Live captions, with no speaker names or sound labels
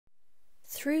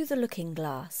Through the Looking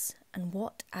Glass and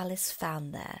What Alice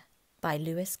Found There by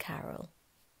Lewis Carroll.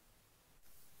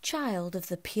 Child of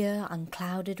the pure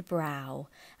unclouded brow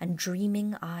and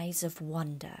dreaming eyes of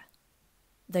wonder,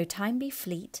 though time be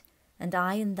fleet and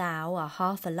I and thou are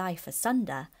half a life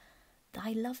asunder,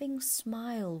 thy loving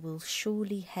smile will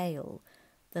surely hail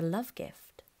the love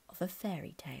gift of a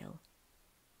fairy tale.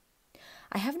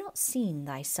 I have not seen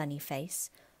thy sunny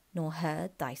face, nor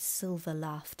heard thy silver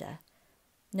laughter.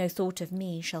 No thought of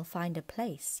me shall find a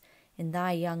place in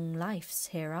thy young life's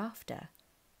hereafter.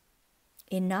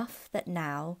 Enough that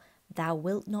now thou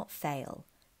wilt not fail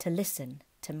to listen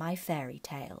to my fairy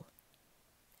tale.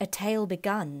 A tale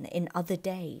begun in other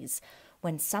days,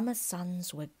 when summer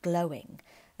suns were glowing,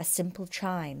 a simple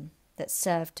chime that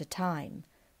served to time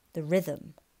the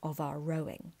rhythm of our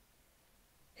rowing,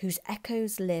 whose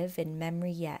echoes live in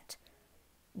memory yet,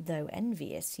 though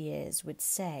envious years would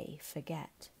say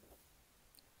forget.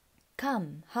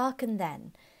 Come, hearken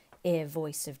then, ere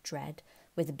voice of dread,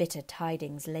 with bitter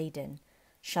tidings laden,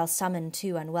 shall summon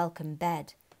to unwelcome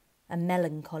bed a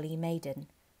melancholy maiden.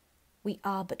 We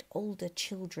are but older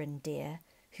children, dear,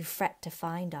 who fret to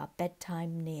find our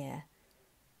bedtime near.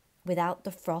 Without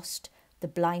the frost, the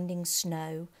blinding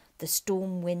snow, the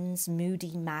storm wind's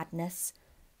moody madness,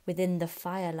 within the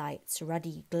firelight's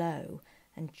ruddy glow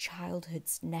and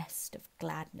childhood's nest of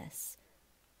gladness,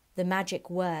 the magic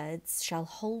words shall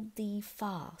hold thee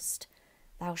fast,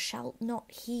 thou shalt not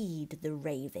heed the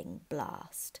raving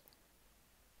blast.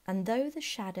 And though the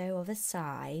shadow of a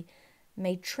sigh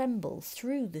may tremble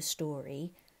through the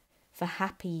story, for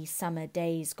happy summer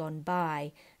days gone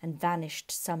by and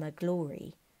vanished summer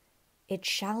glory, it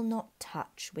shall not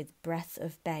touch with breath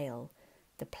of bale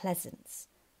the pleasance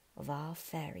of our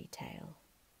fairy tale.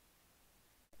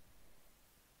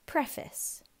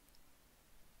 Preface.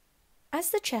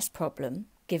 As the chess problem,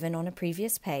 given on a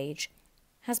previous page,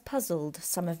 has puzzled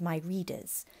some of my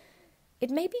readers, it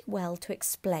may be well to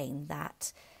explain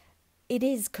that it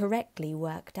is correctly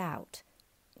worked out,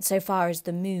 so far as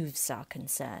the moves are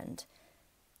concerned.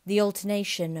 The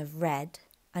alternation of red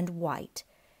and white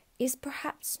is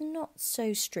perhaps not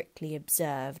so strictly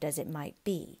observed as it might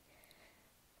be,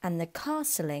 and the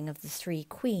castling of the three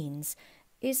queens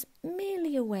is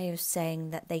merely a way of saying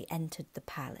that they entered the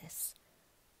palace.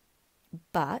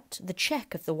 But the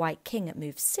check of the white king at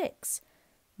move 6,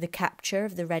 the capture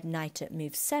of the red knight at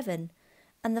move 7,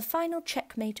 and the final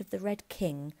checkmate of the red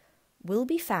king will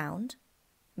be found,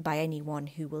 by anyone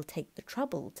who will take the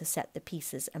trouble to set the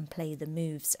pieces and play the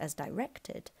moves as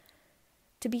directed,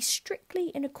 to be strictly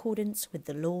in accordance with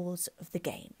the laws of the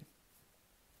game.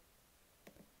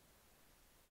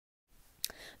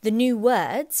 The new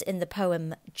words in the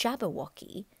poem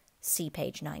Jabberwocky, see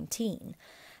page 19,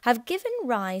 have given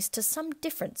rise to some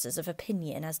differences of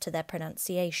opinion as to their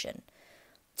pronunciation,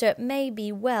 so it may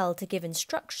be well to give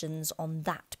instructions on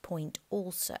that point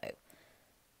also.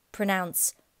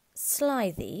 Pronounce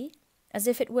slithy as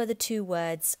if it were the two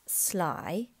words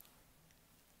sly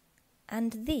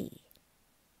and thee.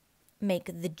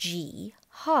 Make the G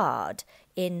hard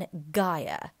in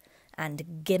Gaia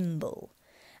and gimble,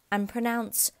 and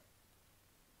pronounce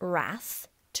wrath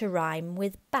to rhyme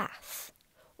with bath,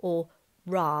 or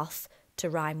wrath to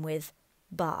rhyme with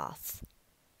bath.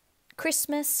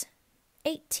 Christmas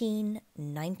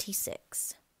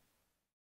 1896.